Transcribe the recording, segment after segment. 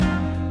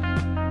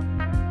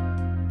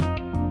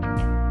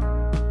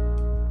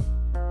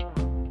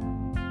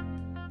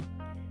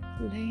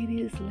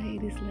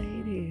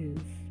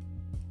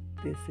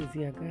This is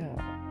your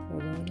girl,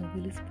 Verona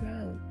Willis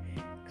Brown,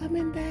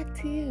 coming back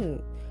to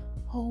you.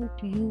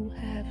 Hope you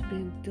have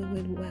been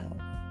doing well.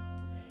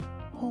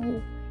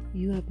 Hope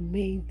you have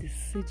made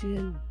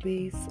decisions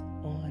based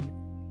on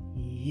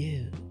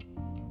you.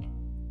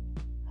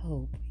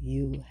 Hope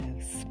you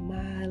have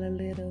smiled a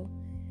little,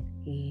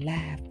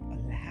 laughed a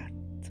lot.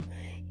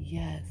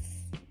 Yes.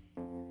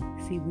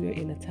 See, we're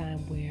in a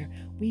time where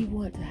we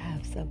want to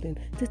have something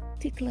to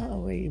tickle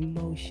our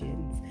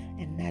emotions,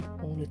 and not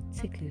only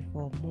tickle it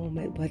for a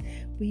moment, but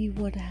we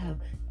want to have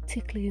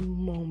tickling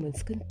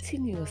moments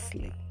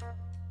continuously.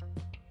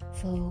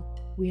 So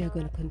we are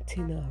going to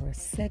continue our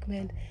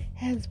segment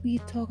as we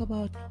talk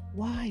about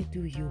why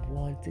do you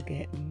want to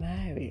get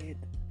married,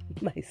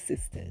 my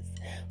sisters,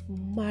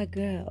 my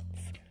girls,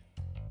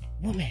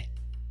 women.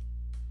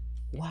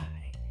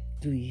 Why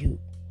do you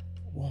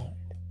want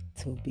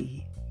to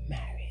be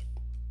married?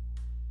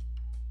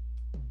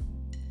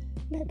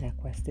 Let that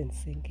question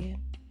sink in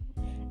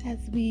as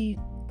we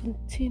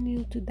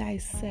continue to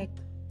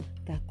dissect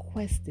that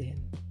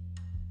question,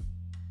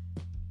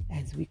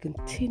 as we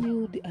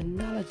continue the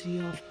analogy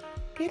of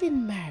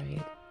getting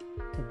married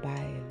to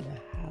buying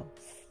a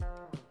house.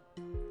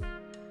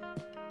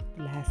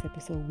 Last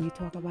episode we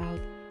talked about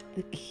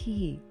the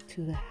key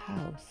to the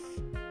house.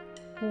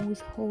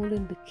 Who's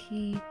holding the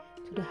key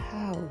to the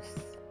house?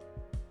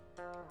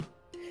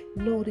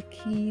 Know the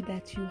key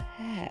that you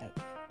have,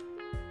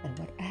 and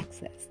what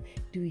access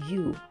do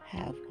you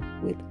have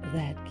with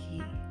that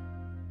key?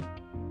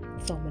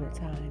 So many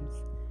times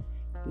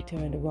we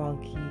turn the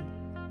wrong key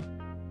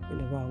in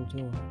the wrong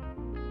door,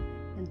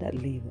 and that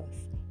leaves us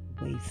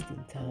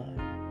wasting time.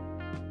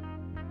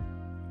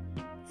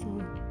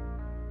 So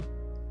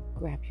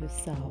grab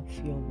yourself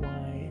your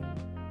wine,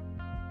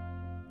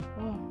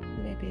 or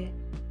maybe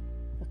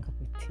a cup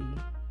of tea.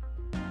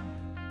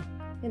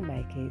 In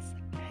my case,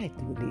 I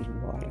do need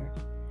water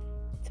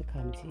to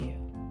come to you.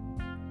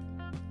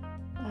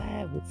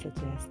 I would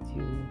suggest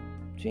you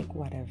drink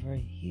whatever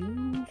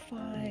you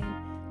find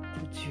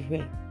to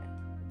drink.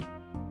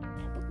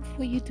 But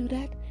before you do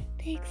that,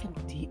 take some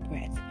deep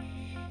breaths.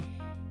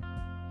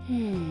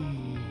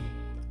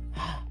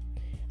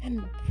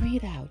 And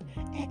breathe out.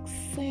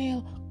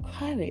 Exhale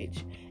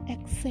courage.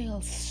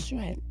 Exhale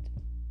strength.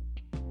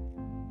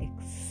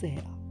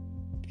 Exhale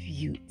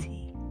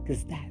beauty.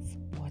 Because that's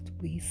what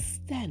we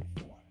stand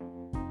for.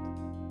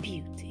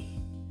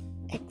 Beauty.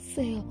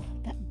 Exhale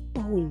that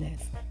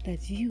boldness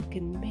that you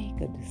can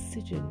make a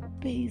decision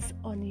based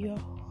on your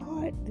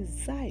heart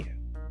desire,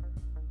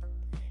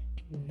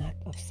 not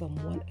of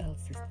someone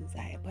else's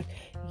desire, but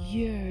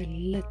your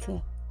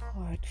little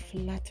heart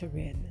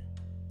fluttering,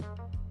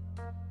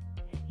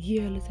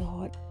 your little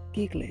heart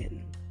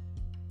giggling,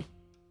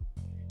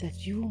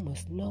 that you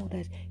must know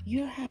that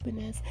your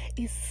happiness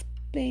is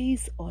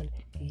based on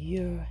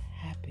your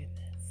happiness.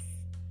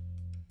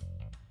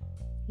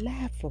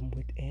 Laugh from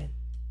within.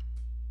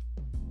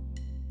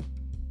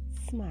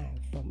 Smile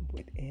from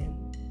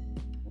within.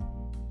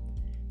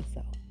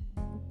 So,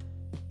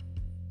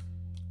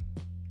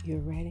 you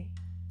ready?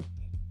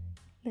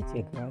 Let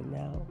your girl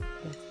know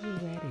that you're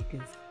ready,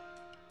 because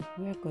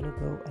we're going to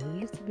go a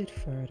little bit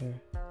further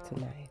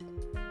tonight.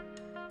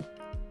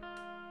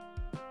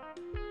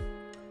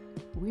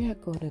 We are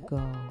going to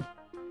go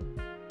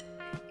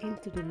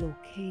into the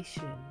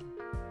location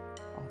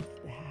of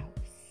the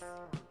house.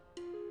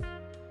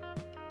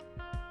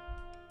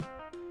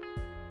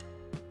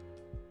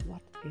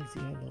 What is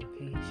your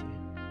location?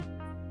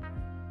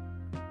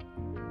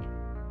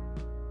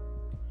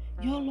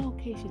 Your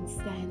location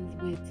stands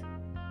with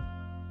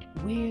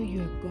where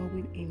you're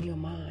going in your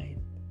mind,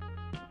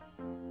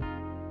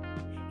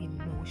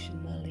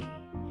 emotionally,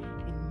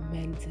 and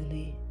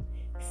mentally,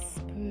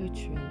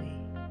 spiritually,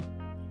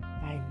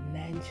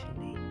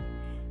 financially,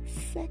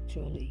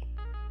 sexually,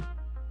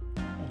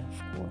 and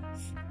of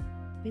course,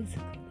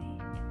 physically.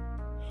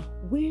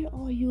 Where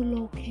are you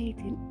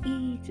locating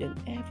each and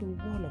every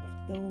one of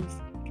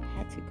those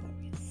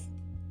categories?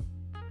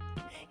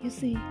 You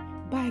see,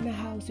 buying a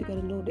house, you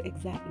gotta know the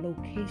exact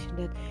location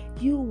that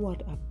you want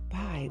to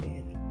abide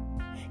in.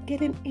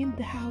 Getting in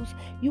the house,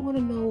 you want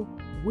to know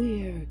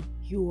where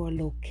you are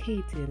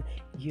locating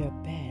your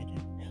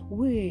bed,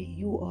 where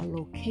you are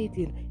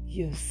locating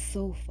your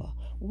sofa,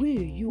 where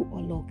you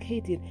are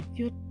locating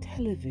your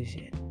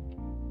television.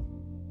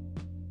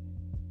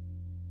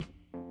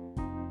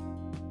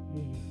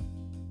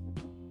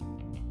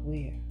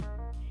 Where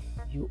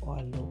you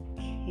are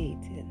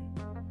locating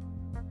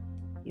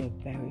your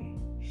very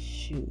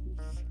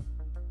shoes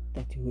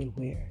that you will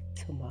wear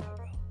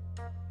tomorrow.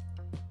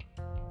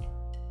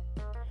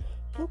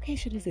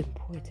 Location is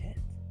important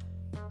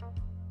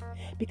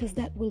because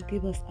that will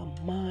give us a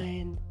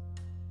mind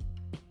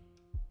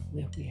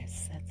where we are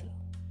settled,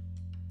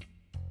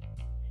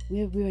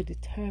 where we are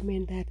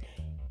determined that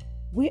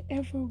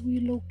wherever we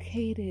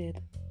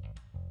located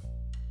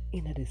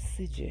in a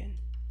decision,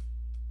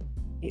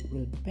 it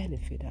will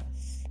benefit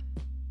us.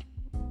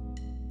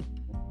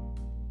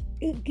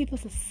 It gives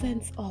us a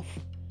sense of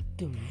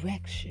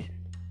direction.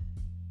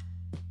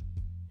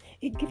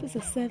 It gives us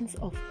a sense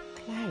of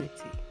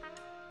clarity.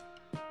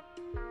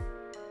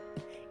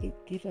 It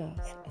gives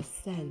us a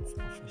sense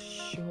of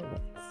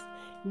assurance,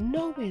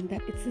 knowing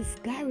that it's this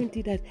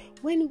guarantee that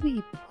when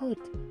we put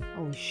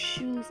our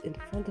shoes in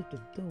front of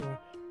the door,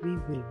 we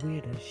will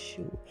wear the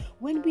shoe.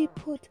 When we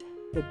put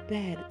the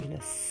bed in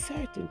a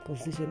certain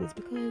position, it's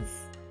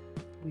because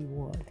we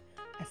want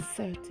a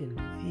certain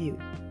view.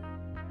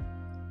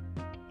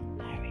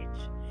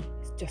 Marriage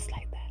is just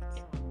like that.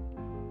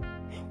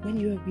 When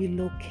you are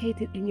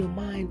relocated in your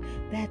mind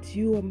that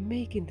you are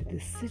making the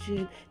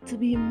decision to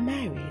be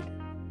married,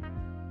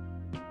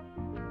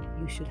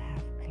 you should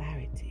have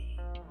clarity.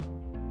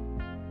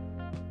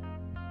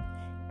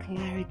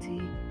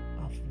 Clarity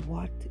of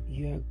what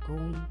you're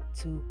going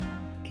to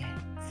get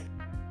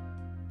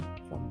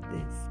from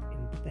this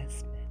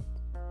investment.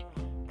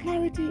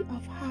 Clarity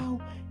of how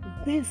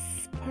this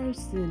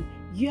person,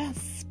 your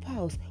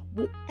spouse,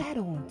 will add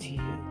on to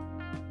you.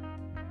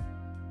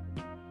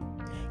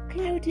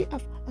 Clarity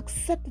of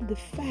accepting the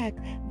fact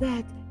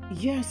that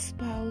your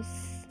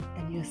spouse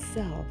and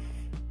yourself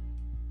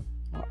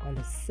are on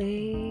the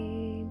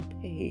same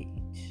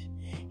page.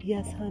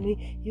 Yes,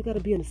 honey, you got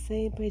to be on the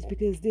same page,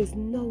 because there's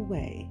no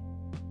way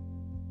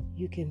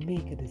you can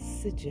make a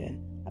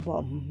decision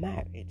about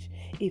marriage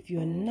if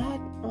you're not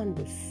on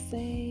the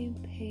same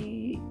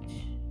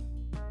page.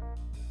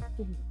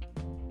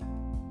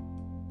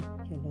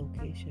 Your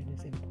location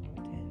is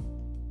important.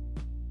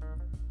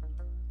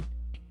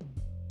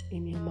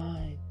 In your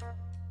mind,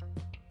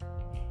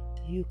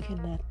 you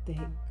cannot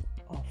think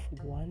of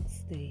one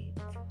state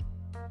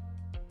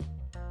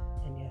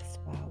and your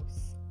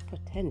spouse,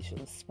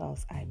 potential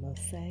spouse I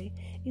must say,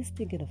 is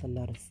thinking of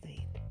another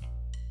state.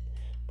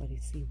 But you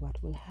see what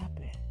will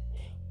happen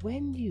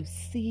when you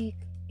seek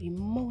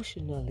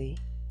emotionally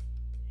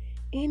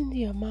in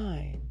your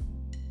mind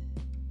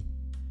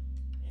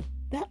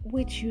that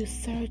which you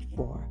search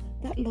for,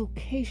 that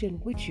location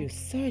which you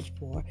search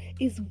for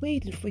is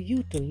waiting for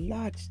you to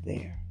lodge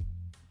there.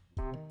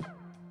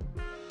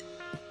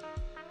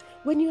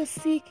 When you are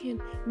seeking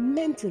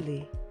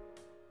mentally,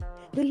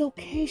 the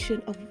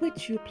location of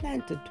which you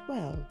plan to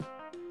dwell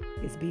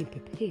is being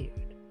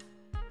prepared.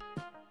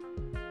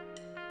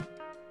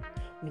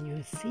 When you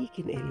are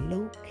seeking a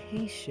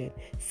location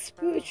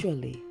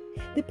spiritually,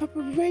 the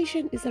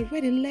preparation is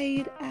already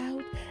laid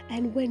out,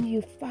 and when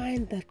you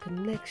find that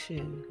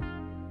connection,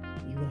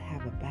 you will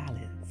have a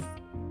balance.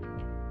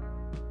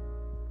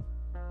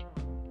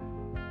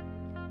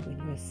 When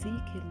you are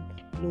seeking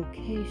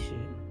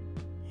location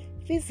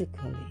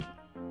physically,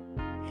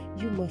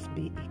 you must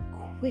be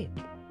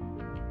equipped.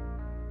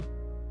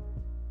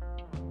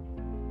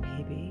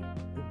 Maybe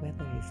the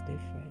weather is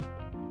different.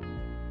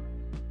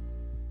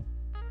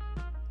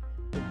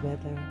 The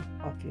weather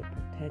of your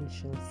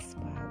potential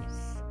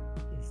spouse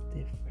is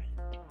different.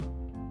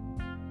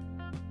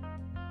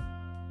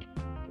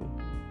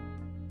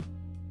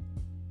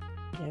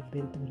 They've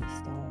been through the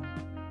storm.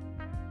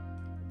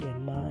 Their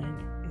mind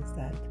is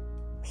at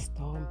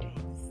storm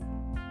base.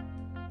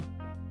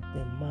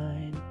 Their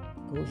mind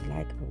goes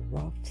like a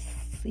rough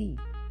sea.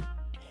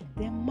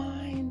 Their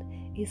mind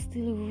is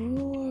still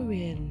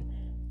roaring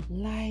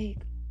like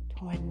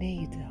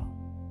tornado.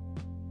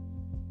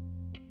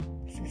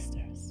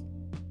 Sisters,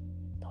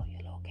 know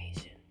your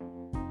location.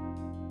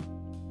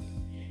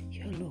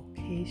 Your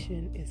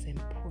location is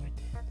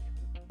important.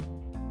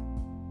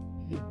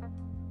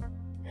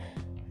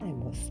 I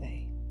must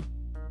say,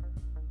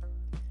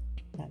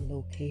 that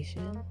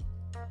location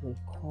will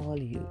call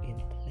you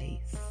in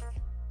place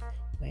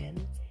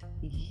when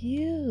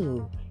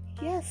you,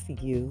 yes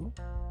you,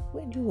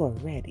 when you are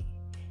ready,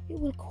 it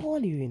will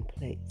call you in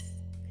place,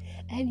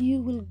 and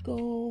you will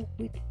go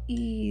with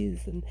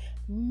ease and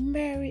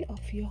merry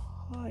of your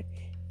heart.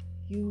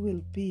 You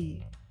will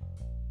be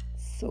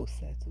so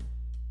settled.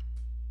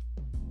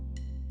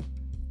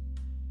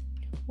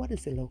 What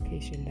is the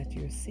location that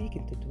you're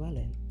seeking to dwell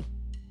in?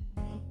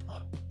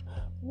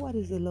 What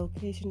is the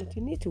location that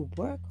you need to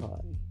work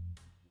on?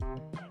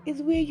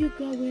 Is where you're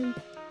going,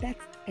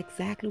 that's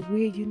exactly where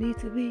you need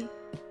to be?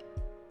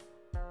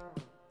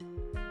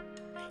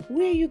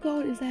 Where you're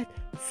going, is that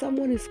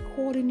someone is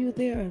calling you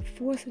there and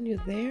forcing you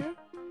there?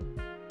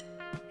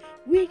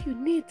 Where you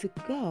need to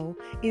go,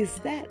 is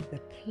that the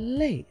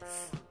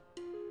place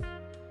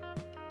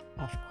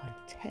of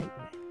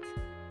contentment,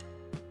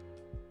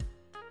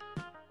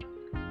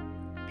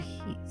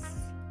 peace,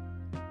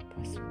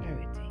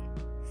 prosperity,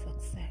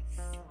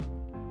 success?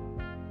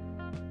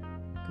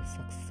 Because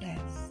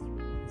success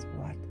is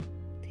what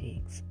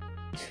takes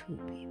two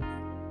people.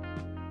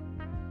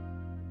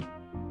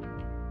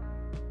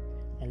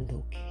 And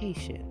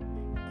location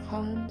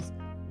comes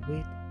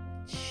with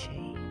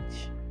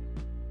change.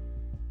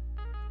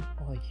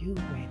 Are you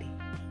ready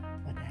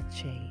for that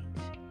change?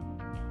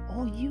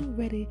 Are you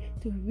ready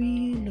to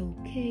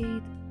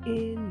relocate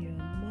in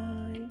your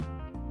mind,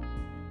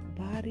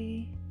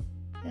 body,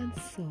 and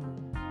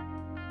soul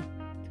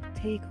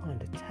to take on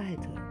the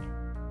title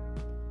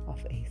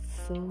of a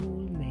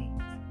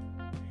soulmate,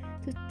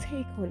 to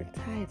take on the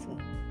title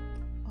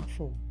of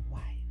a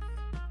wife,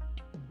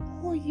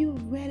 Are you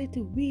ready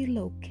to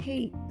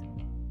relocate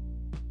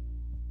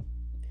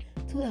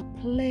to a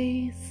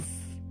place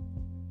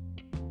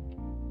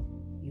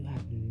you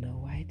have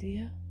no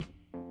idea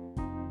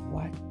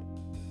what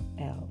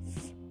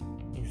else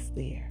is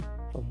there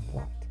from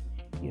what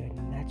your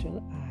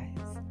natural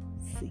eyes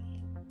see?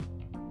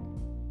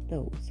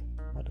 Those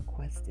are the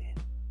questions.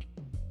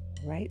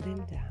 Write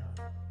them down.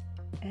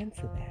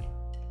 Answer them.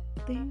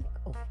 Think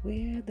of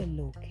where the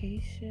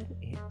location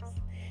is.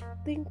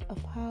 Think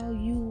of how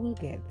you will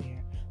get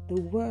there,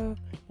 the work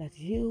that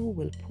you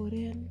will put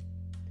in,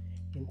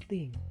 and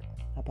think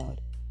about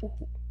who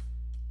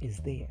is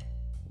there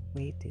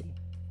waiting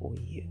for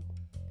you.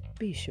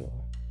 Be sure,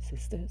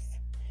 sisters.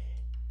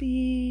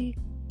 Be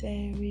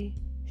very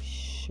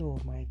sure,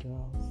 my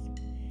girls.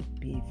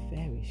 Be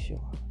very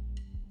sure.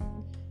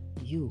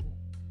 You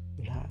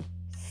will have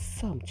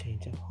some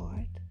change of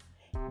heart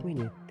when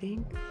you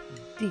think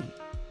deep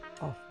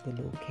of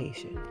the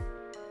location.